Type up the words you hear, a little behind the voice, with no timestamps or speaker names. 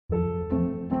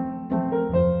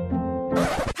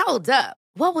Hold up.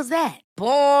 What was that?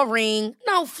 Boring.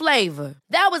 No flavor.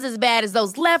 That was as bad as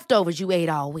those leftovers you ate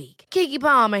all week. Keke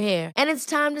Palmer here. And it's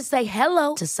time to say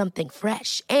hello to something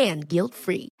fresh and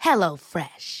guilt-free. Hello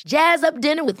Fresh. Jazz up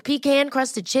dinner with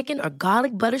pecan-crusted chicken or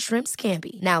garlic butter shrimp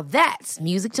scampi. Now that's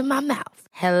music to my mouth.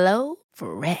 Hello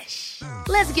Fresh.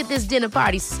 Let's get this dinner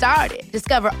party started.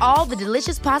 Discover all the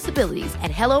delicious possibilities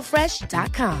at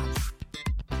hellofresh.com.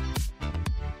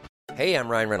 Hey, I'm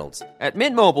Ryan Reynolds. At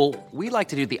Mint Mobile, we like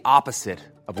to do the opposite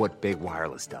of what Big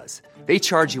Wireless does. They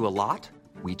charge you a lot,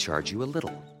 we charge you a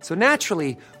little. So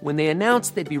naturally, when they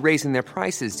announced they'd be raising their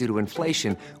prices due to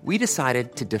inflation, we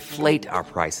decided to deflate our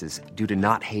prices due to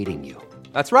not hating you.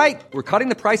 That's right. We're cutting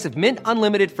the price of Mint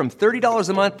Unlimited from $30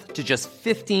 a month to just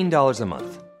 $15 a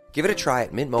month. Give it a try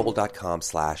at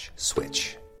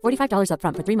mintmobile.com/switch. $45 up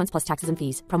front for 3 months plus taxes and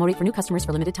fees. Promo rate for new customers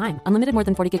for limited time. Unlimited more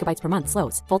than 40 gigabytes per month.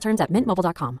 Slows full terms at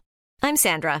mintmobile.com. I'm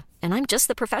Sandra, and I'm just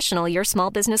the professional your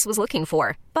small business was looking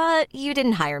for. But you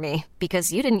didn't hire me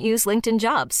because you didn't use LinkedIn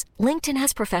Jobs. LinkedIn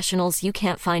has professionals you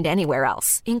can't find anywhere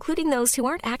else, including those who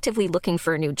aren't actively looking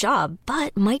for a new job,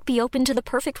 but might be open to the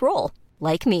perfect role,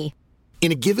 like me.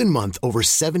 In a given month, over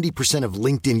 70% of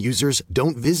LinkedIn users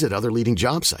don't visit other leading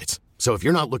job sites. So if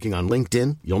you're not looking on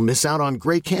LinkedIn, you'll miss out on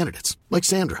great candidates like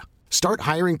Sandra. Start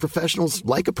hiring professionals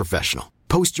like a professional.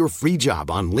 Post your free job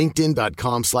on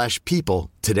linkedin.com/people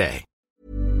today.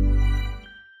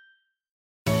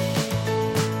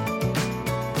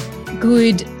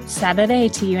 Good Saturday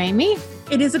to you, Amy.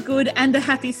 It is a good and a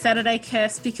happy Saturday,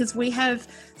 Kirst, because we have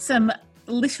some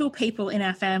little people in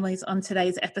our families on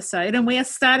today's episode, and we are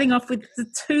starting off with the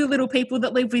two little people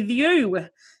that live with you.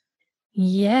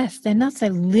 Yes, they're not so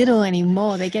little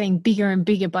anymore. They're getting bigger and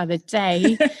bigger by the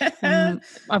day.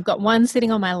 I've got one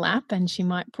sitting on my lap and she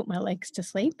might put my legs to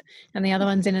sleep, and the other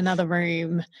one's in another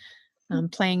room,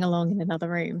 playing along in another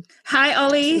room. Hi,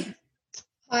 Ollie.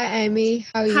 Hi, Amy.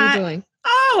 How are you doing?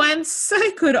 Oh, I'm so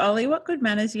good, Ollie. What good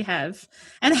manners you have.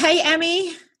 And hey,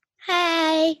 Amy.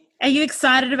 Hey. Are you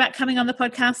excited about coming on the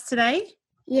podcast today?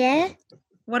 Yeah.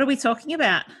 What are we talking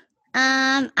about?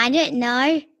 I don't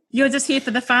know. You're just here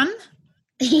for the fun?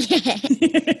 Yeah.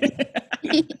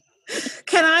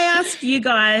 Can I ask you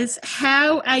guys,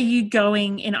 how are you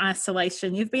going in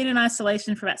isolation? You've been in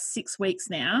isolation for about 6 weeks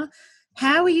now.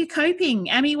 How are you coping?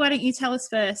 Amy, why don't you tell us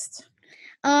first?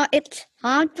 It's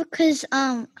hard because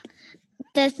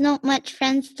there's not much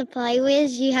friends to play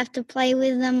with. You have to play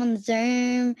with them on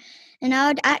Zoom. And I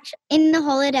would in the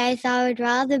holidays, I would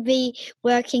rather be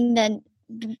working than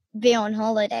be on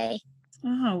holiday.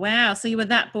 Oh, wow. So you were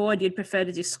that bored you'd prefer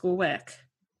to do schoolwork?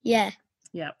 Yeah.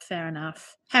 Yep, fair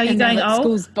enough. How are you going, Ol?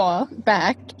 School's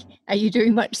back. Are you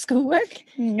doing much schoolwork?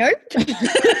 Nope.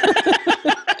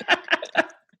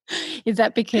 Is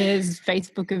that because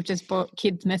Facebook have just brought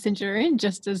Kids Messenger in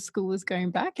just as school is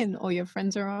going back and all your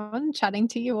friends are on chatting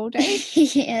to you all day?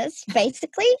 Yes,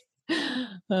 basically.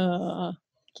 Oh,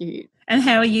 cute. And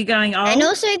how are you going, Ol? And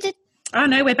also Oh,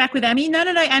 no, we're back with Amy. No,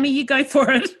 Amy, you go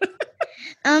for it.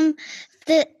 And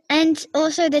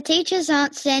also the teachers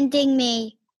aren't sending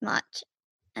me much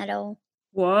at all.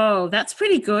 Whoa, that's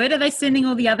pretty good. Are they sending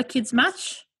all the other kids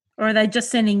much? Or are they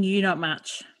just sending you not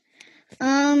much?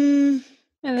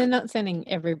 No, they're not sending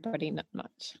everybody not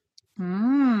much.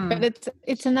 But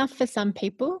it's enough for some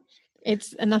people.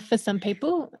 It's enough for some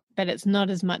people, but it's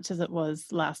not as much as it was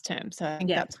last term. So I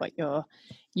think that's what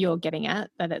you're getting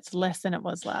at, that it's less than it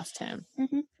was last term.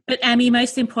 Mm-hmm. But Amy,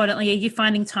 most importantly, are you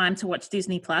finding time to watch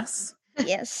Disney Plus?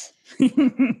 Yes. How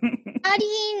do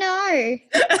you know?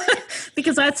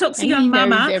 Because I talk to your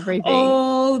mama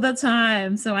all the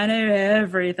time, so I know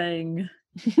everything.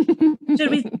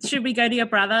 Should we go to your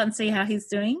brother and see how he's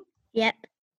doing? Yep.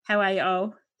 How are you,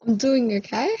 Ol? I'm doing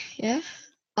okay, yeah.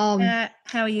 How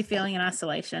are you feeling in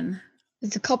isolation?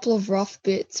 There's a couple of rough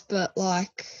bits, but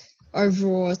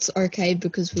overall it's okay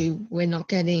because we're not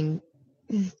getting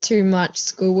too much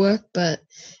schoolwork, but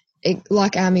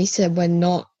like Amy said, we're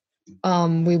not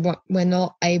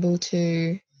able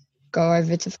to go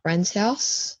over to friends'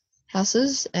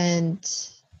 houses, and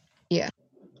we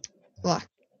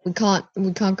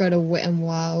can't go to Wet and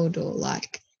Wild or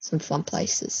some fun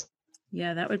places.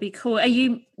 Yeah, that would be cool. Are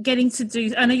you getting to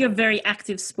do, I know you're a very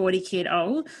active sporty kid,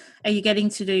 Ol. Are you getting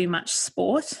to do much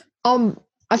sport? I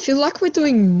feel like we're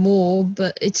doing more,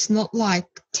 but it's not like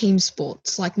team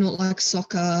sports, not like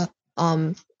soccer,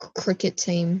 cricket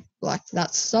team, like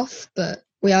that stuff, but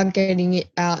we are getting it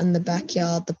out in the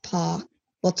backyard, the park,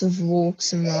 lots of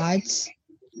walks and rides.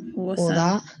 Awesome. All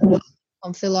that.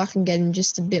 I feel like I'm getting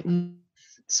just a bit more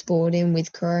sport in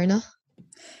with Corona.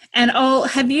 And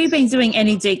have you been doing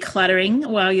any decluttering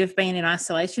while you've been in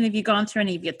isolation? Have you gone through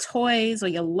any of your toys or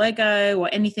your Lego or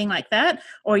anything like that?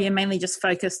 Or are you mainly just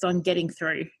focused on getting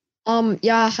through?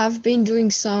 Yeah, I have been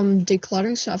doing some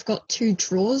decluttering. So I've got 2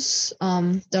 drawers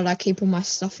that I keep all my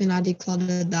stuff in. I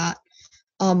decluttered that.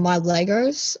 My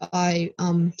Legos, I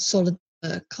sorted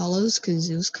the colours because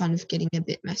it was kind of getting a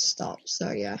bit messed up.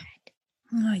 So yeah.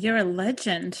 Oh, you're a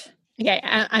legend.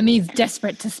 Yeah, Ami's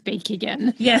desperate to speak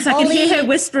again. Yes, I can hear her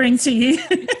whispering to you.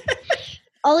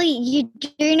 Ollie, you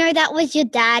do know that was your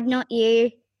dad, not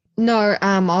you. No,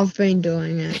 I've been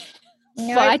doing it.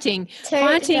 No, Fighting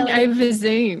totally. over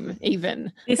Zoom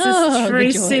even. This is true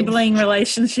the joys. sibling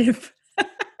relationship.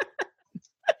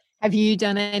 Have you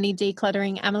done any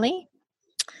decluttering, Emily?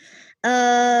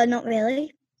 Not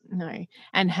really. No.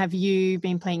 And have you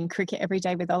been playing cricket every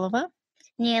day with Oliver?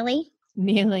 Nearly.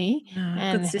 Nearly. Oh,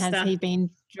 And good sister. has he been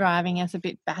driving us a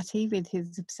bit batty with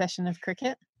his obsession of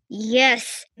cricket?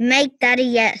 Yes. Make that a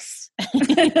yes.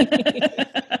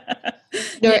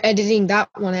 No editing that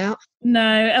one out.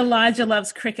 No, Elijah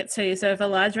loves cricket too. So if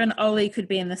Elijah and Ollie could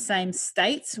be in the same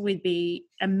state, we'd be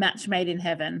a match made in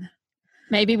heaven.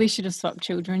 Maybe we should have swapped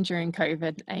children during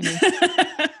COVID, Amy.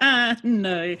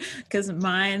 No, because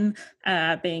mine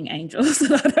are being angels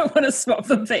and I don't want to swap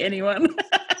them for anyone.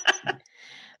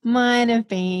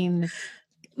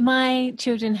 My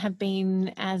children have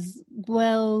been as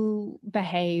well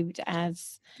behaved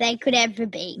as They could ever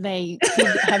be. they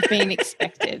could have been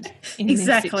expected in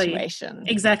Exactly. this situation.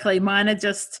 Exactly. Mine are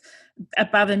just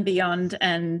above and beyond,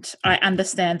 and I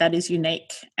understand that is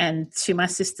unique. And to my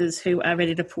sisters who are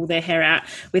ready to pull their hair out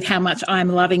with how much I'm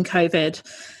loving COVID,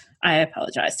 I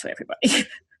apologise to everybody.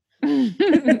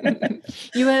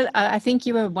 I think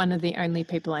you were one of the only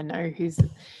people I know who's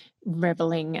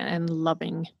reveling and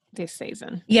loving this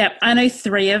season. Yeah, I know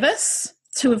 3 of us.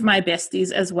 2 of my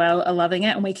besties as well are loving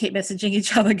it, and we keep messaging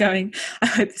each other going, I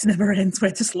hope this never ends.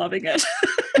 We're just loving it.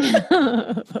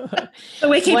 So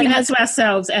we're keeping that to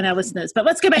ourselves and our listeners. But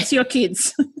let's go back to your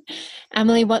kids.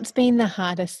 Emily, what's been the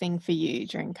hardest thing for you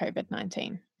during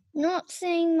COVID-19? Not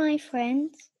seeing my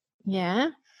friends.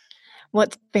 Yeah.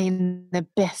 What's been the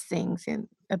best things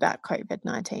about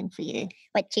COVID-19 for you?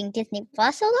 Watching Disney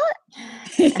Plus a lot.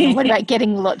 And what about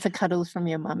getting lots of cuddles from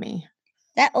your mummy?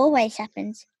 That always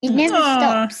happens. It never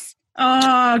stops.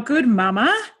 Oh, good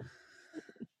mama.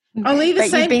 I'll leave the But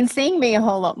same. you've been seeing me a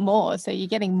whole lot more, so you're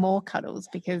getting more cuddles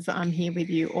because I'm here with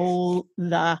you all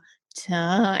the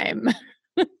time.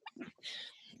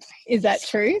 Is that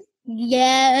true?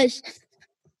 Yes.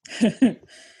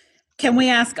 Can we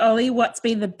ask Ollie what's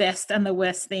been the best and the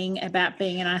worst thing about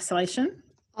being in isolation?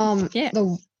 Yeah.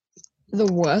 The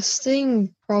worst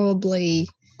thing probably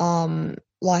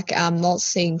not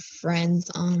seeing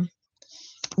friends,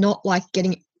 not like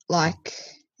getting like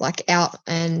out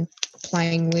and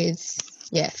playing with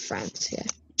friends.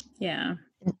 Yeah.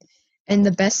 And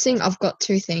the best thing, I've got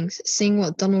 2 things: seeing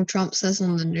what Donald Trump says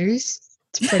on the news,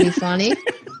 it's pretty funny.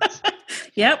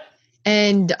 Yep.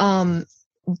 And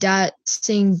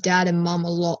seeing dad and mum a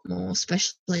lot more,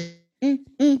 especially.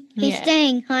 He's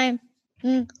staying home.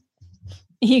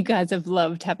 You guys have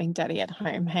loved having daddy at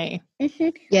home, hey?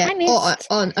 Yeah. I missed.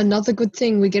 Another good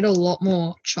thing, we get a lot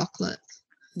more chocolate.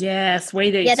 Yes,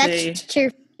 we do Yeah, too. that's true.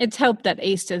 It's helped that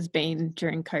Easter's been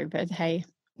during COVID, hey?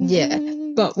 Yeah,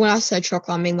 but when I say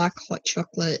chocolate, I mean like hot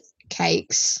chocolate,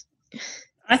 cakes.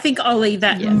 I think, Ollie,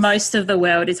 that Yes. most of the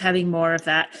world is having more of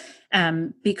that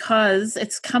because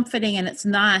it's comforting and it's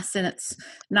nice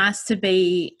to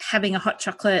be having a hot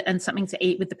chocolate and something to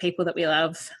eat with the people that we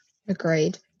love.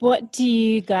 Agreed. What's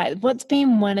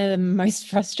been one of the most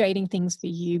frustrating things for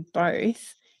you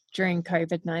both during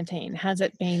COVID-19? Has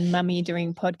it been mummy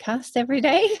doing podcasts every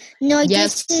day? No,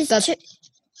 Yes,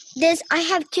 I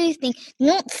have 2 things.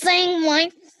 Not seeing my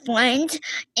friends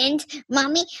and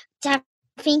mommy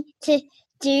having to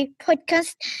do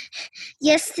podcast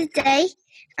yesterday.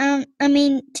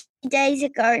 2 days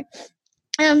ago.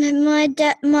 My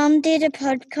mom did a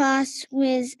podcast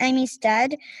with Amy's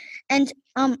dad, and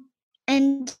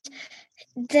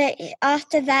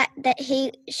after that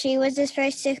she was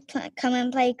supposed to come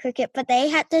and play cricket, but they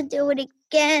had to do it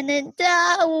again, and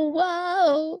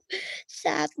wow,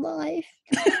 sad life.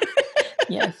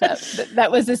 Yes,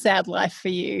 that was a sad life for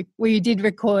you. We did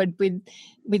record with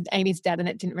Amy's dad and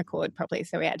it didn't record properly,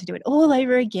 so we had to do it all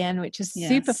over again, which is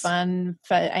super fun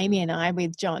for Amy and I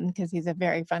with John because he's a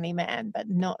very funny man, but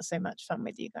not so much fun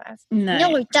with you guys.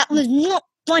 No, that was not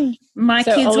fun. My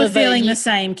So, kids were Oliver, feeling the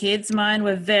same, kids. Mine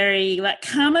were very like,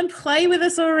 come and play with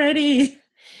us already.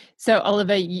 So,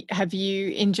 Oliver, have you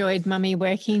enjoyed mummy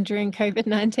working during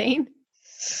COVID-19?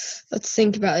 Let's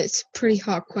think about it. It's a pretty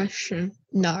hard question.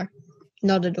 No,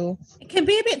 not at all. It can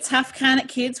be a bit tough, can't it,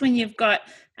 kids, when you've got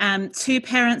two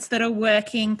parents that are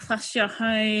working plus you're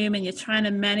home and you're trying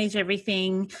to manage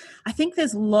everything. I think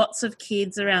there's lots of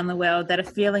kids around the world that are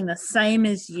feeling the same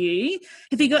as you.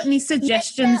 Have you got any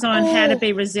suggestions on how to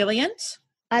be resilient?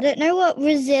 I don't know what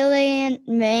resilient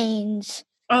means.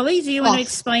 Ollie, do you want to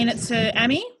explain it to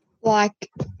Amy?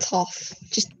 Like tough.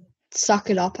 Just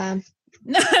suck it up, Am.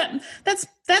 That's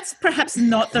perhaps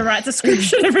not the right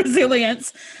description of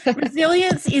resilience.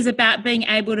 Resilience is about being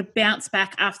able to bounce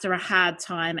back after a hard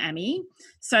time, Amy.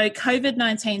 So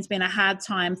COVID-19's been a hard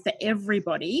time for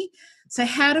everybody. So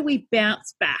how do we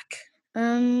bounce back?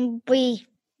 We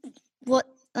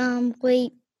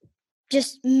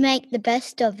just make the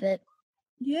best of it.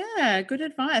 Yeah, good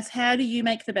advice. How do you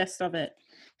make the best of it?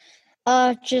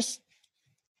 Just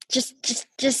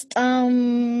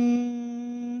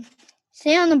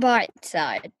stay on the bright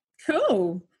side.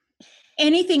 Cool.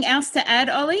 Anything else to add,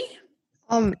 Ollie?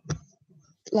 I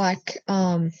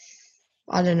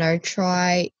don't know,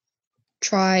 try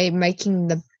making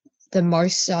the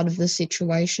most out of the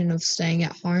situation of staying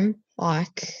at home.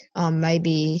 Like,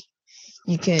 maybe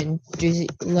you can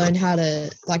learn how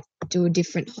to do a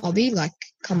different hobby, like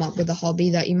come up with a hobby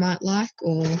that you might like,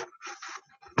 or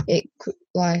you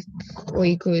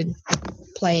could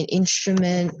play an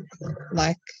instrument,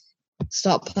 like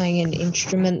start playing an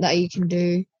instrument that you can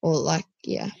do, or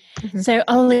yeah. Mm-hmm. So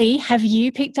Ollie, have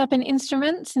you picked up an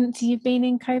instrument since you've been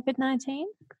in COVID-19?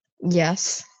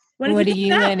 Yes. What are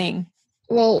you learning?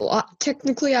 Well,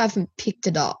 technically I haven't picked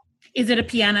it up. Is it a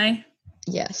piano?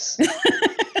 Yes.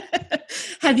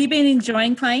 Have you been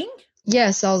enjoying playing?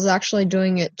 Yes, I was actually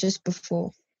doing it just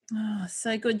before. Oh,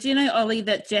 so good. Do you know, Ollie,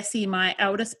 that Jesse, my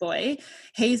eldest boy,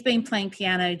 he's been playing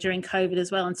piano during COVID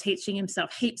as well and teaching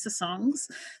himself heaps of songs,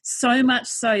 so much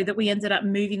so that we ended up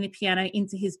moving the piano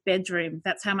into his bedroom.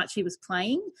 That's how much he was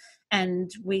playing.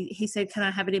 And he said, can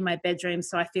I have it in my bedroom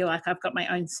so I feel like I've got my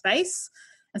own space?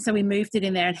 And so we moved it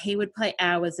in there and he would play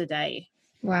hours a day.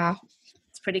 Wow.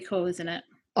 It's pretty cool, isn't it?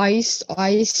 I used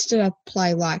to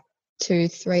play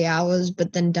 2-3 hours,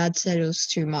 but then Dad said it was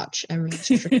too much and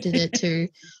restricted it to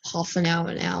half an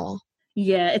hour.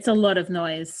 Yeah, it's a lot of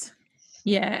noise.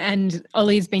 Yeah, and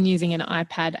Ollie's been using an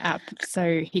iPad app,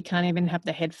 so he can't even have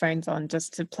the headphones on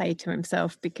just to play to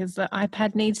himself because the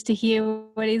iPad needs to hear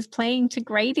what he's playing to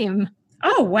grade him.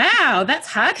 Oh, wow, that's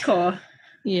hardcore.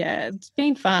 Yeah, it's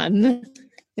been fun.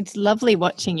 It's lovely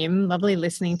watching him, lovely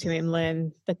listening to him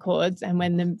learn the chords, and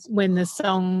when the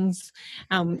songs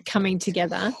coming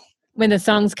together. When the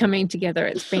song's coming together,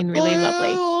 it's been really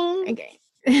lovely. Okay.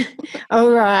 All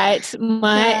right.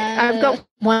 I've got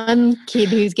one kid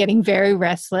who's getting very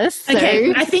restless. So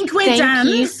okay, I think we're done.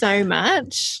 Thank you so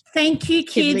much. Thank you,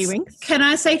 kids. Can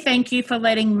I say thank you for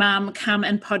letting Mum come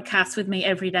and podcast with me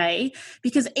every day?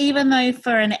 Because even though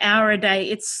for an hour a day,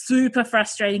 it's super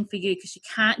frustrating for you because you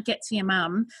can't get to your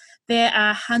mum, there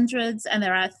are hundreds and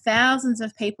there are thousands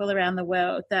of people around the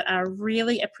world that are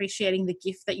really appreciating the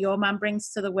gift that your mum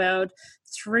brings to the world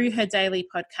through her daily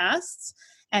podcasts.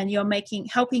 And you're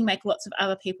helping make lots of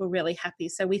other people really happy.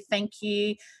 So we thank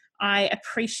you. I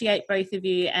appreciate both of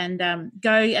you, and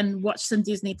go and watch some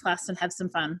Disney Plus and have some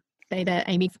fun. Later,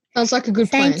 Amy. Sounds like a good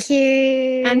plan. Thank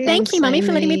you. And thank you, Mummy,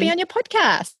 for letting me be on your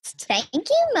podcast. Thank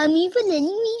you, Mummy, for letting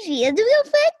me be on your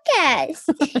podcast.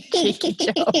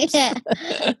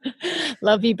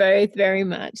 Love you both very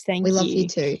much. Thank you. We love you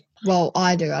too. Well,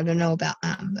 I do. I don't know about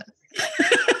Anne, but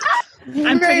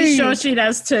I'm pretty sure she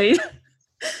does too.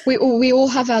 We all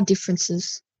have our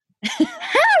differences. How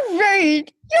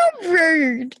rude! You're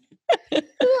rude.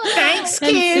 Thanks,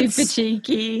 kids. Super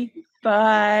cheeky.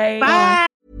 Bye. Bye.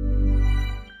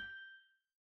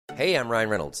 Hey, I'm Ryan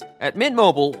Reynolds. At Mint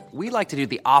Mobile, we like to do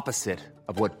the opposite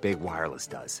of what Big Wireless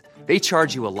does. They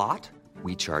charge you a lot.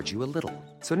 We charge you a little.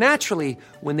 So naturally,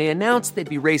 when they announced they'd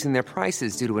be raising their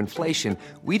prices due to inflation,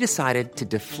 we decided to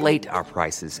deflate our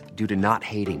prices due to not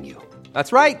hating you.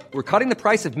 That's right. We're cutting the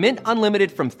price of Mint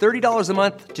Unlimited from $30 a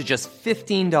month to just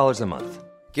 $15 a month.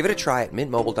 Give it a try at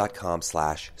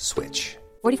mintmobile.com/switch.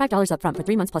 $45 up front for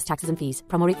 3 months plus taxes and fees.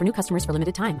 Promo rate for new customers for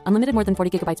limited time. Unlimited more than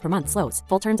 40 gigabytes per month. Slows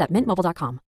full terms at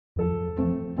mintmobile.com.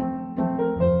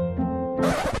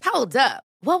 Hold up.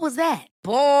 What was that?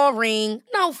 Boring.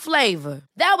 No flavor.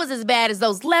 That was as bad as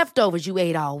those leftovers you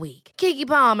ate all week. Keke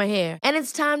Palmer here, and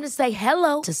it's time to say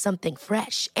hello to something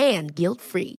fresh and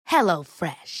guilt-free.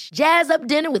 HelloFresh. Jazz up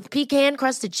dinner with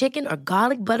pecan-crusted chicken or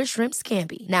garlic butter shrimp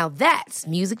scampi. Now that's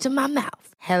music to my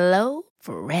mouth.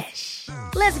 HelloFresh.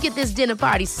 Let's get this dinner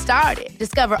party started.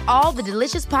 Discover all the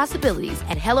delicious possibilities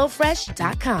at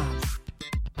HelloFresh.com.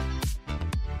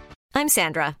 I'm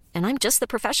Sandra, and I'm just the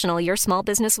professional your small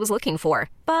business was looking for.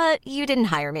 But you didn't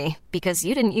hire me because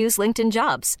you didn't use LinkedIn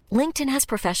Jobs. LinkedIn has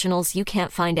professionals you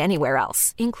can't find anywhere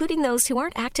else, including those who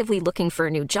aren't actively looking for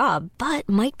a new job, but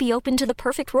might be open to the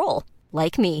perfect role,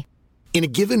 like me. In a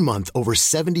given month, over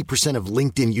 70% of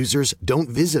LinkedIn users don't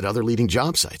visit other leading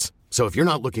job sites. So if you're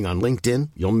not looking on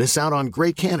LinkedIn, you'll miss out on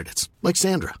great candidates like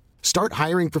Sandra. Start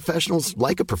hiring professionals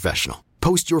like a professional.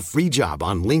 Post your free job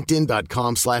on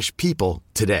linkedin.com/people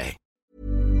today.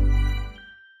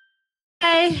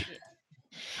 Hey,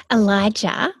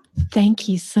 Elijah, thank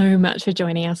you so much for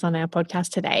joining us on our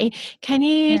podcast today. Can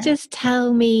you just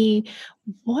tell me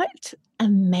what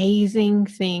amazing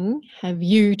thing have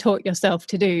you taught yourself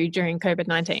to do during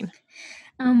COVID-19?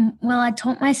 Well, I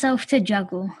taught myself to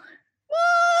juggle.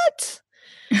 What?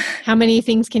 How many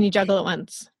things can you juggle at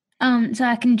once? So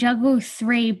I can juggle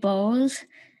 3 balls.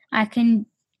 I can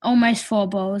almost 4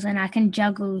 balls, and I can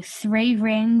juggle 3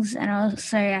 rings, and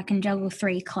also I can juggle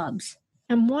 3 clubs.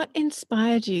 And what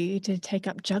inspired you to take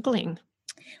up juggling?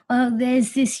 Well,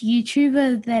 there's this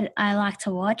YouTuber that I like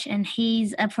to watch, and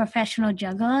he's a professional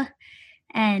juggler.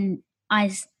 And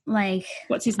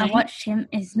what's his name? I watched him.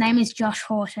 His name is Josh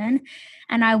Horton,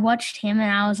 and I watched him,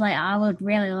 and I was like, I would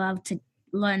really love to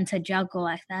learn to juggle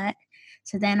like that.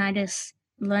 So then I just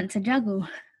learned to juggle.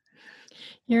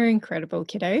 You're incredible,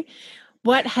 kiddo.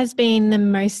 What has been the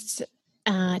most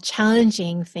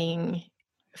challenging thing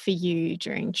for you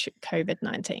during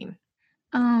COVID-19?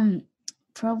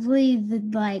 Probably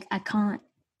I can't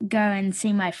go and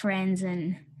see my friends,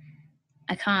 and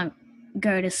I can't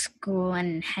go to school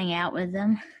and hang out with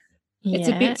them. Yeah. It's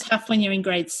a bit tough when you're in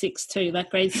grade 6 too. Like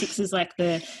grade 6 is like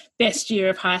the best year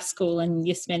of high school, and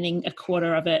you're spending a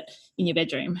quarter of it in your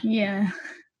bedroom. Yeah.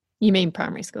 You mean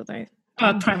primary school though?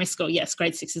 Oh, primary school. Yes,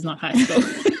 grade 6 is not high school.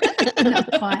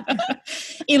 Not quite.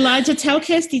 Elijah, tell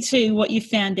Kirsty too what you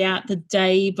found out the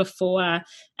day before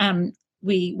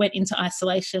we went into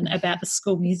isolation about the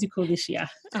school musical this year.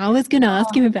 I was going to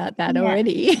ask him about that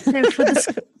already. So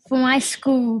for my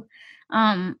school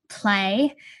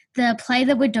play, the play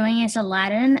that we're doing is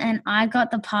Aladdin, and I got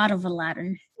the part of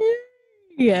Aladdin.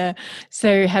 Yeah.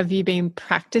 So have you been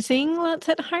practicing lots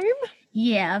at home?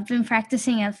 Yeah, I've been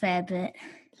practicing a fair bit.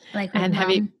 And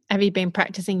have you been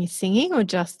practicing your singing or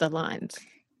just the lines?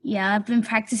 Yeah, I've been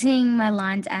practicing my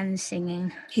lines and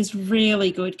singing. He's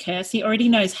really good, Kirsty. He already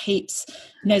knows heaps.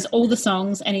 He knows all the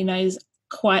songs, and he knows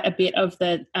quite a bit of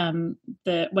the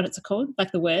what it's called,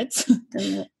 like the words.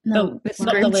 Not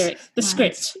the lyrics, the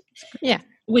script. Yeah.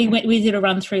 We did a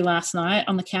run through last night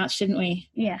on the couch, didn't we?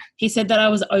 Yeah. He said that I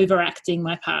was overacting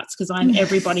my parts because I'm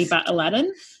everybody but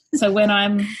Aladdin. So when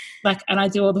I'm and I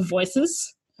do all the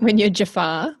voices. When you're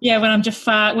Jafar. Yeah, when I'm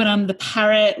Jafar, when I'm the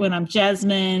parrot, when I'm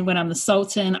Jasmine, when I'm the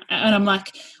Sultan, and I'm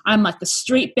like the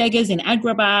street beggars in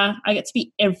Agrabah. I get to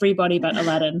be everybody but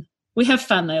Aladdin. We have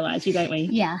fun though, Elijah, don't we?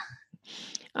 Yeah.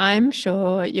 I'm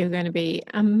sure you're going to be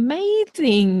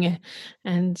amazing,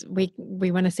 and we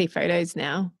want to see photos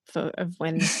now of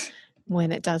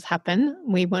when it does happen.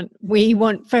 We want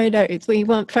photos. We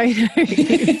want photos.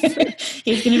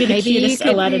 He's going to be the cutest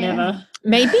Aladdin ever.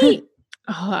 Maybe.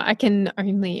 Oh, I can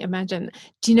only imagine.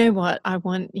 Do you know what I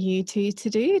want you two to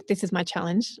do? This is my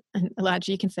challenge. And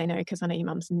Elijah, you can say no because I know your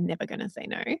mum's never going to say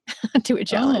no to a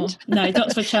challenge. Oh, no,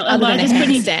 not for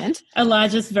challenge.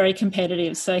 Elijah's very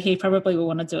competitive, so he probably will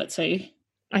want to do it too.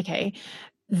 Okay.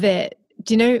 Do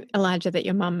you know, Elijah, that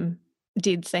your mum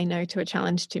did say no to a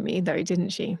challenge to me though, didn't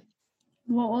she?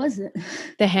 What was it?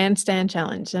 The handstand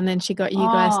challenge. And then she got you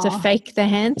guys to fake the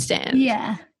handstand.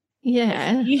 Yeah.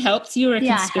 Yeah. You helped. You were a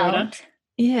conspirator. I helped.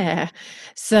 Yeah.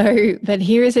 So, but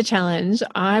here is a challenge.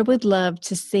 I would love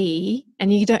to see,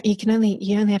 and you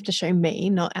only have to show me,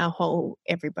 not our whole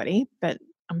everybody, but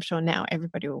I'm sure now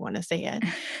everybody will want to see it.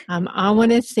 I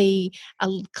want to see a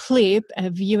clip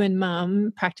of you and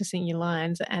Mum practicing your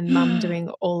lines, and Mum doing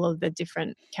all of the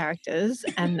different characters,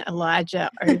 and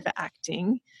Elijah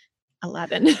overacting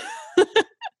Aladdin. Do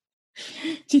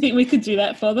you think we could do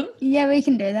that for them? Yeah, we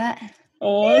can do that.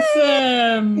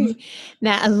 Awesome.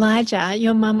 Now, Elijah,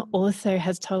 your mum also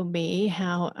has told me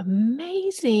how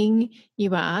amazing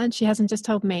you are. She hasn't just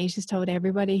told me, she's told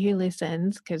everybody who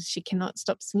listens, because she cannot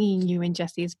stop singing you and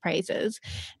Jessie's praises.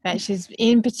 But she's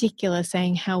in particular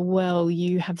saying how well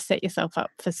you have set yourself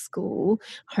up for school,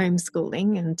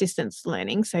 homeschooling and distance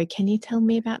learning. So can you tell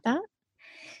me about that?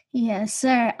 Yeah,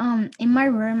 so in my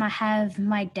room I have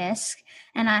my desk,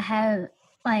 and I have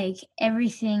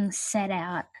everything set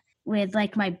out with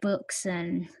my books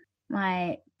and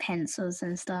my pencils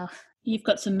and stuff. You've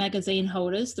got some magazine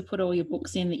holders to put all your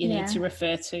books in that you need to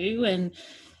refer to, and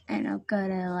I've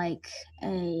got a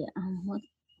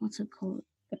what's it called?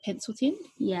 A pencil tin?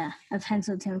 Yeah, a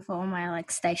pencil tin for all my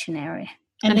like stationery.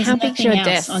 And how there's big's nothing your else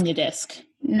desk? on your desk?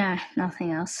 No,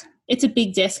 nothing else. It's a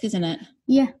big desk, isn't it?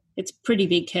 Yeah. It's pretty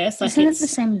big, Kirst. Isn't it the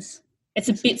same as... It's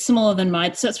a bit smaller than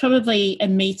mine. So it's probably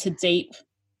 1 metre deep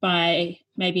by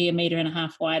maybe 1.5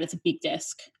 metres wide. It's a big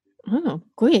desk. Oh,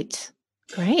 good.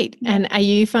 Great. And are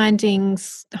you finding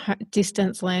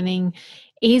distance learning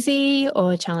easy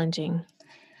or challenging?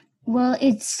 Well,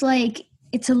 it's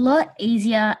a lot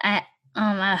easier at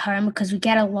home because we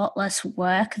get a lot less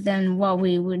work than what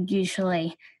we would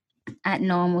usually at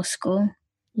normal school.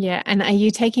 Yeah. And are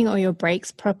you taking all your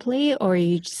breaks properly, or are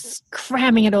you just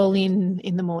cramming it all in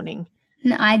the morning?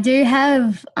 No, I do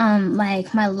have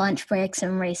like my lunch breaks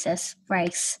and recess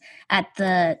breaks at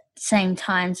the same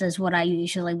times as what I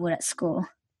usually would at school.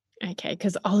 Okay,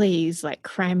 because Ollie's like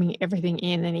cramming everything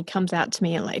in, and he comes out to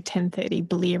me at like 10:30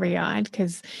 bleary-eyed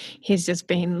because he's just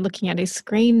been looking at his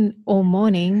screen all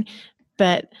morning,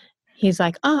 but he's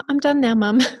like, "Oh, I'm done now,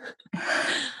 Mum."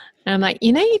 And I'm like,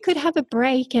 you could have a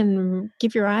break and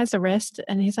give your eyes a rest.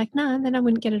 And he's like, no, then I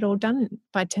wouldn't get it all done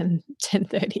by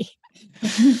 10:30.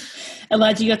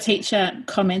 Elijah, your teacher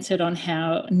commented on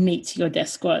how neat your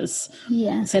desk was.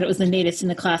 Yeah. Said it was the neatest in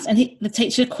the class. And the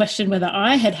teacher questioned whether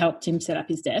I had helped him set up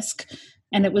his desk.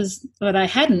 And it was, but I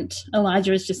hadn't.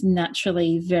 Elijah is just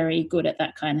naturally very good at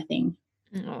that kind of thing.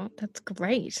 Oh, that's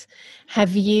great.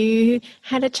 Have you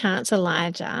had a chance,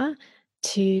 Elijah,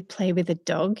 to play with a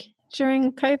dog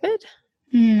during COVID?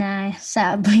 No,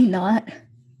 sadly not.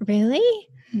 Really?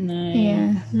 No.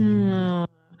 Yeah. Oh.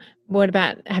 What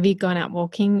about, have you gone out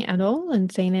walking at all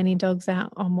and seen any dogs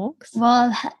out on walks?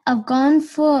 Well, I've gone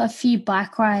for a few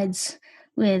bike rides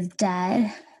with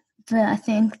Dad, but I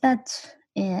think that's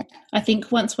it. I think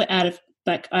once we're out of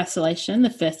isolation, the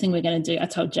first thing we're going to do, I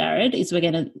told Jared, is we're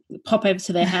going to pop over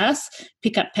to their house,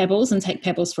 pick up Pebbles and take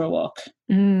Pebbles for a walk.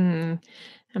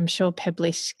 I'm sure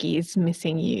Pebblishki is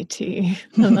missing you too,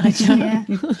 Elijah. Yeah.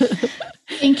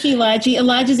 Thank you, Elijah.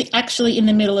 Elijah's actually in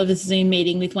the middle of a Zoom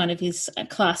meeting with one of his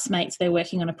classmates. They're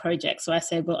working on a project. So I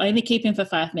said, we'll only keep him for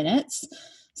 5 minutes.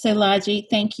 So, Elijah,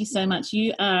 thank you so much.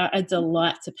 You are a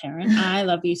delight to parent. I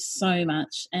love you so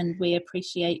much, and we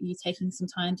appreciate you taking some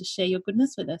time to share your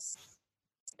goodness with us.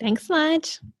 Thanks,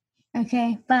 Lige.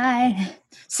 Okay, bye.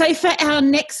 So for our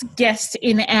next guest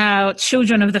in our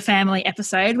Children of the Family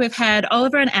episode, we've had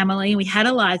Oliver and Emily, we had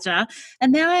Elijah,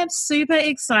 and now I am super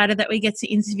excited that we get to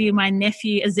interview my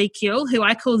nephew Ezekiel, who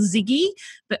I call Ziggy,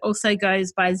 but also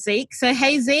goes by Zeke. So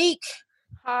hey, Zeke.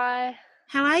 Hi.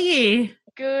 How are you?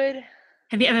 Good.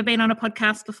 Have you ever been on a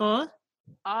podcast before?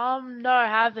 No, I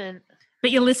haven't.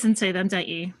 But you listen to them, don't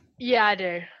you? Yeah, I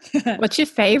do. What's your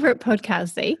favourite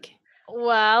podcast, Zeke?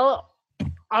 Well,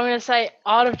 I'm going to say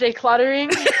Art of Decluttering.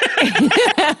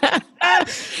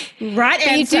 Right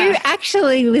answer. You do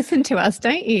actually listen to us,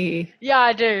 don't you? Yeah,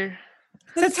 I do.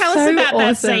 So tell us about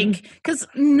that, Zeke, because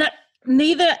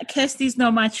neither Kirsty's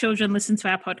nor my children listen to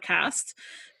our podcast,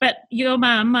 but your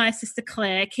mum, my sister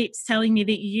Claire, keeps telling me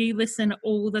that you listen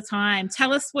all the time.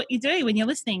 Tell us what you do when you're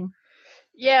listening.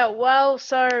 Yeah, well,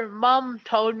 so Mum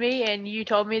told me and you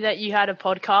told me that you had a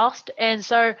podcast, and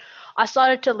so I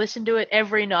started to listen to it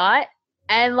every night,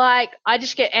 and I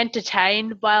just get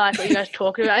entertained by what you guys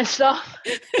talk about and stuff.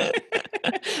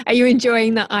 Are you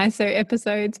enjoying the ISO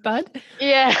episodes, bud?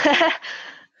 Yeah.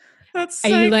 That's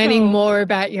so Are you learning cool. more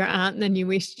about your aunt than you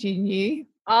wished you knew?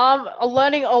 I'm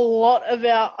learning a lot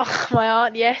about my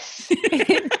aunt, yes.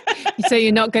 So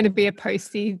you're not going to be a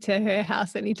postie to her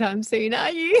house anytime soon,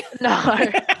 are you? No.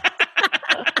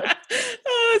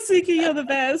 Oh, Zeke, you're the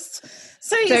best.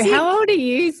 So how old are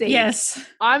you, Zeke? Yes.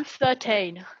 I'm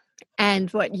 13. And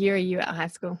what year are you at high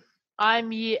school?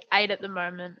 I'm year 8 at the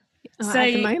moment. At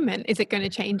the moment. Is it going to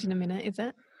change in a minute, is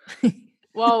it?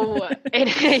 Well,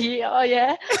 oh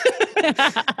yeah.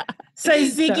 So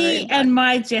Ziggy and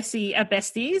my Jessie are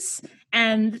besties,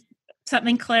 and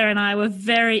something Claire and I were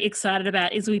very excited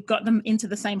about is we've got them into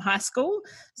the same high school.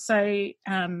 So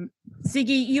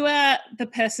Ziggy, you are the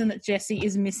person that Jessie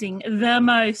is missing the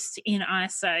most in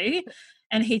ISO,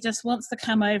 and he just wants to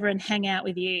come over and hang out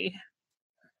with you.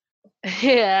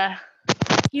 Yeah.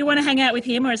 You want to hang out with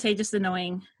him, or is he just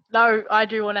annoying? No, I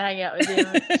do want to hang out with him.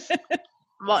 It's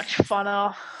much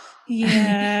funner.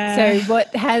 Yeah. So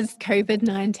what has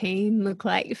COVID-19 look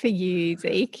like for you,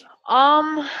 Zeke?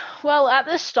 Well, at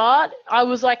the start, I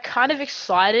was kind of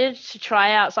excited to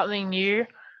try out something new.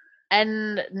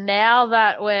 And now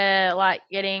that we're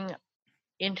getting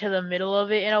into the middle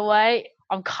of it in a way,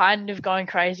 I'm kind of going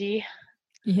crazy.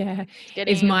 Yeah.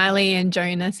 Is Miley and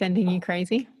Jonah sending you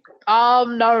crazy?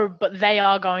 No, but they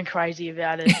are going crazy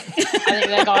about it. I think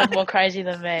they're going more crazy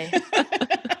than me.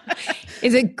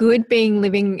 Is it good being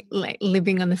living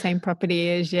on the same property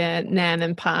as your nan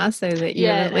and pa, so that you've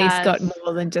at least got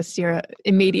more than just your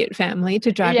immediate family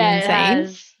to drive you insane?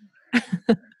 It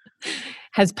has.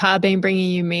 Has Pa been bringing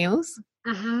you meals?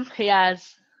 He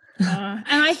has. And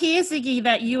I hear, Ziggy,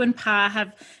 that you and Pa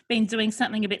have been doing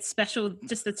something a bit special,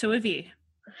 just the two of you.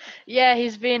 Yeah,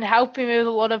 he's been helping me with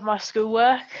a lot of my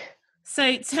schoolwork.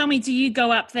 So tell me, do you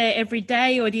go up there every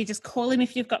day, or do you just call him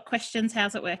if you've got questions?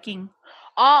 How's it working?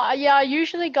 Yeah, I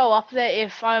usually go up there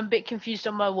if I'm a bit confused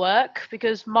on my work,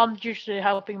 because Mum's usually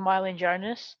helping Miley and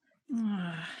Jonas.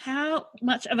 How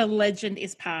much of a legend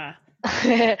is Pa?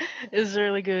 It's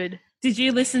really good. Did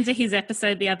you listen to his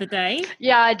episode the other day?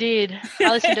 Yeah, I did. I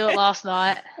listened to it last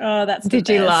night. Oh, that's Did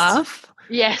you laugh?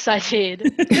 Yes, I did.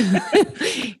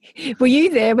 Were you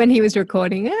there when he was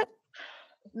recording it?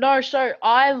 No, so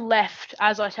I left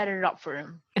as I set it up for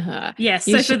him. Yes,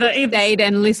 you so should have stayed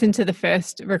and listened to the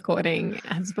first recording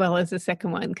as well as the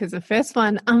second one, because the first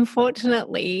one,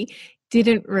 unfortunately,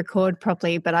 didn't record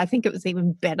properly, but I think it was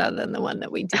even better than the one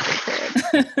that we did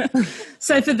record.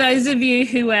 So for those of you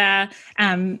who are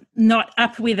not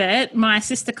up with it, my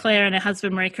sister Claire and her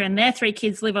husband Marika and their 3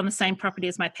 kids live on the same property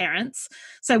as my parents.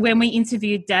 So when we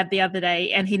interviewed Dad the other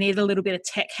day and he needed a little bit of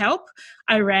tech help,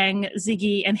 I rang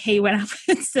Ziggy and he went up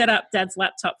and set up Dad's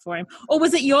laptop for him. Or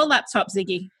was it your laptop,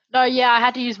 Ziggy? No, yeah, I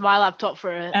had to use my laptop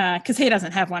for it. Because he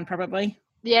doesn't have one probably.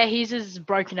 Yeah, his is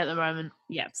broken at the moment.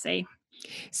 Yeah, see.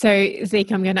 So,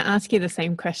 Zeke, I'm going to ask you the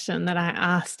same question that I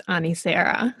asked Auntie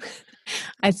Sarah.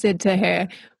 I said to her,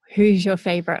 who's your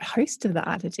favourite host of the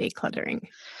Art of Decluttering?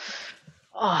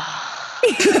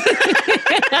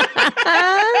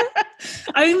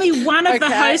 Only one of the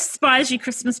hosts buys you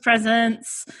Christmas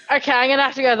presents. Okay, I'm going to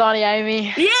have to go with Auntie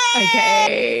Amy. Yeah!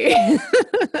 Okay.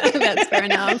 That's fair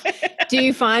enough. Do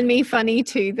you find me funny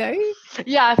too, though?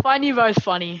 Yeah, I find you both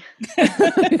funny.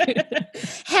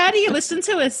 How do you listen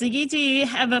to us, Ziggy? Do you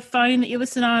have a phone that you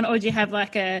listen on, or do you have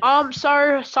like a...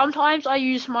 So sometimes I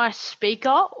use my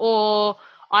speaker, or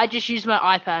I just use my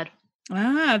iPad.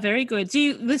 Ah, very good. Do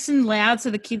you listen loud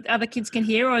so the other kids can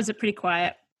hear, or is it pretty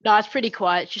quiet? No, it's pretty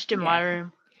quiet. It's just in my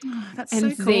room. Oh, that's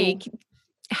and so cool. Zeke,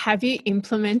 have you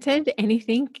implemented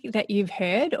anything that you've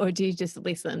heard, or do you just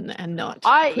listen and not?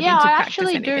 I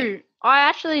actually do. I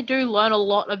actually do learn a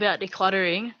lot about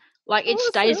decluttering. Like, it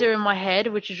stays there in my head,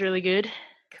 which is really good.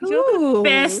 Cool. You're the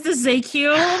best,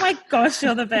 Ezekiel. Oh my gosh,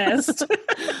 you're the best.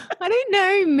 I don't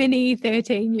know many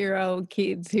 13-year-old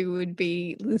kids who would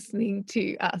be listening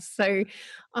to us. So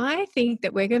I think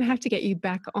that we're going to have to get you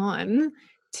back on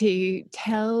to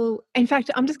tell. In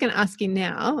fact, I'm just going to ask you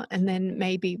now, and then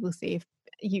maybe we'll see if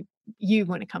you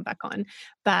want to come back on.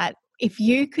 But if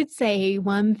you could say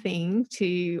one thing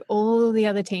to all the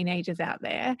other teenagers out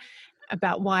there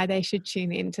about why they should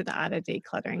tune in to the Art of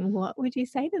Decluttering, what would you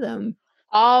say to them?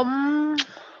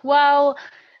 Well,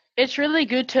 it's really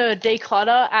good to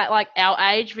declutter at like our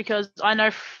age, because I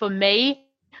know for me,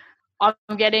 I'm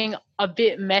getting a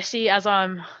bit messy as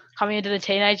I'm coming into the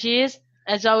teenage years.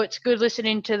 And so it's good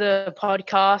listening to the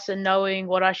podcast and knowing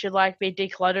what I should like be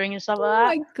decluttering and stuff like that.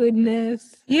 Oh my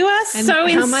goodness. You are so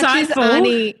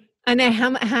insightful. I know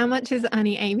how much is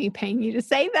Auntie Amy paying you to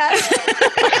say that?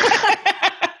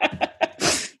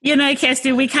 You know,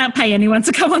 Kirsty, we can't pay anyone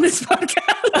to come on this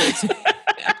podcast.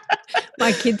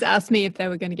 My kids asked me if they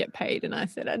were going to get paid, and I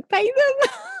said I'd pay them.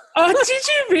 Oh, did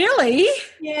you really?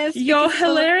 Yes. You're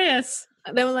hilarious.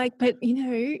 They were like, but,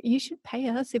 you should pay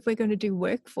us if we're going to do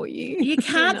work for you. You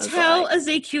can't tell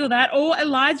Ezekiel that, or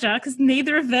Elijah, because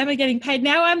neither of them are getting paid.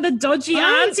 Now I'm the dodgy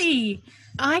auntie.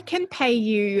 I can pay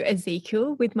you,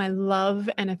 Ezekiel, with my love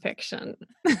and affection.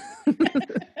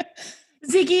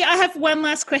 Ziggy, I have one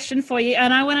last question for you,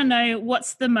 and I want to know,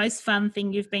 what's the most fun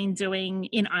thing you've been doing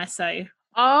in ISO?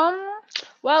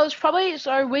 Well, it's probably,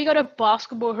 so we got a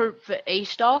basketball hoop for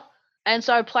Easter, and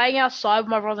so playing outside with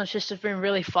my brother and sister has been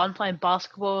really fun, playing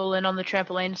basketball and on the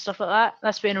trampoline and stuff like that.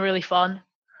 That's been really fun.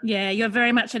 Yeah, you're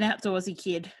very much an outdoorsy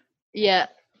kid. Yeah.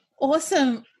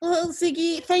 Awesome. Well,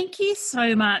 Ziggy, thank you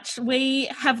so much. We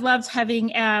have loved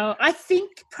having I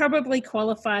think probably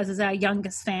qualifies as our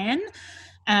youngest fan.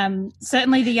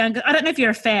 Certainly the youngest, I don't know if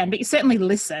you're a fan, but you certainly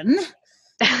listen.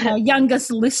 Our youngest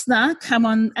listener come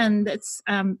on, and it's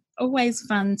always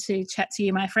fun to chat to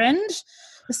you, my friend.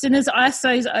 As soon as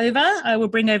ISO's over, I will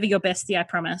bring over your bestie, I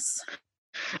promise.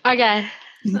 Okay.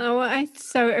 Oh, I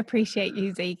so appreciate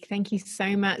you, Zeke. Thank you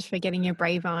so much for getting your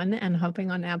brave on and hopping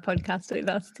on our podcast with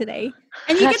us today.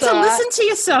 And you get to listen to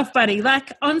yourself, buddy.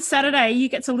 Like on Saturday, you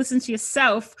get to listen to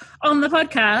yourself on the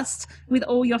podcast with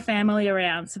all your family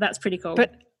around. So that's pretty cool.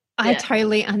 But I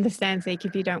totally understand, Zeke,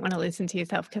 if you don't want to listen to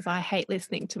yourself, because I hate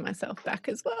listening to myself back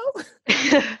as well.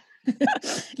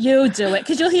 You'll do it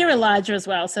because you'll hear Elijah as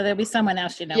well. So there'll be someone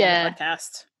else you know on the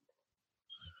podcast.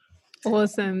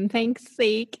 Awesome. Thanks,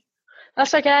 Zeke.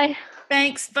 That's okay.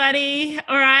 Thanks, buddy.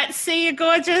 All right. See you,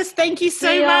 gorgeous. Thank you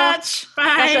so much. Bye.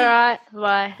 That's all right.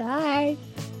 Bye. Bye.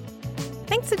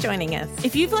 Thanks for joining us.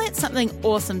 If you've learnt something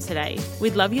awesome today,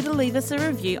 we'd love you to leave us a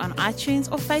review on iTunes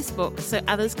or Facebook so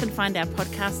others can find our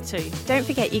podcast too. Don't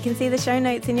forget you can see the show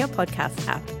notes in your podcast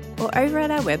app or over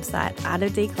at our website,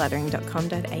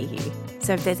 artofdecluttering.com.au.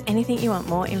 So if there's anything you want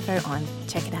more info on,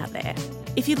 check it out there.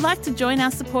 If you'd like to join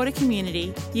our supporter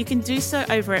community, you can do so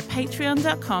over at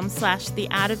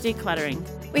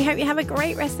patreon.com/theartofdecluttering. We hope you have a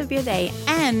great rest of your day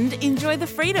and enjoy the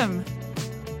freedom.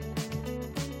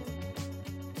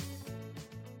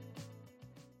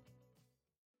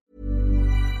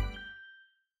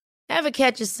 Ever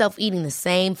catch yourself eating the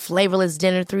same flavorless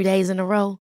dinner 3 days in a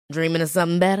row? Dreaming of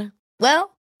something better?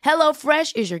 Well,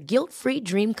 HelloFresh is your guilt-free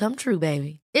dream come true,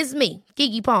 baby. It's me,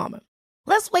 Keke Palmer.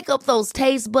 Let's wake up those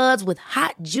taste buds with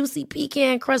hot, juicy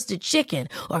pecan-crusted chicken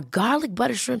or garlic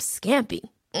butter shrimp scampi.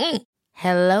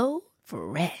 Hello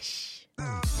Fresh.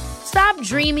 Stop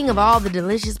dreaming of all the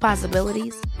delicious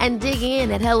possibilities and dig in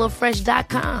at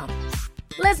HelloFresh.com.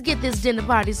 Let's get this dinner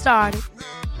party started.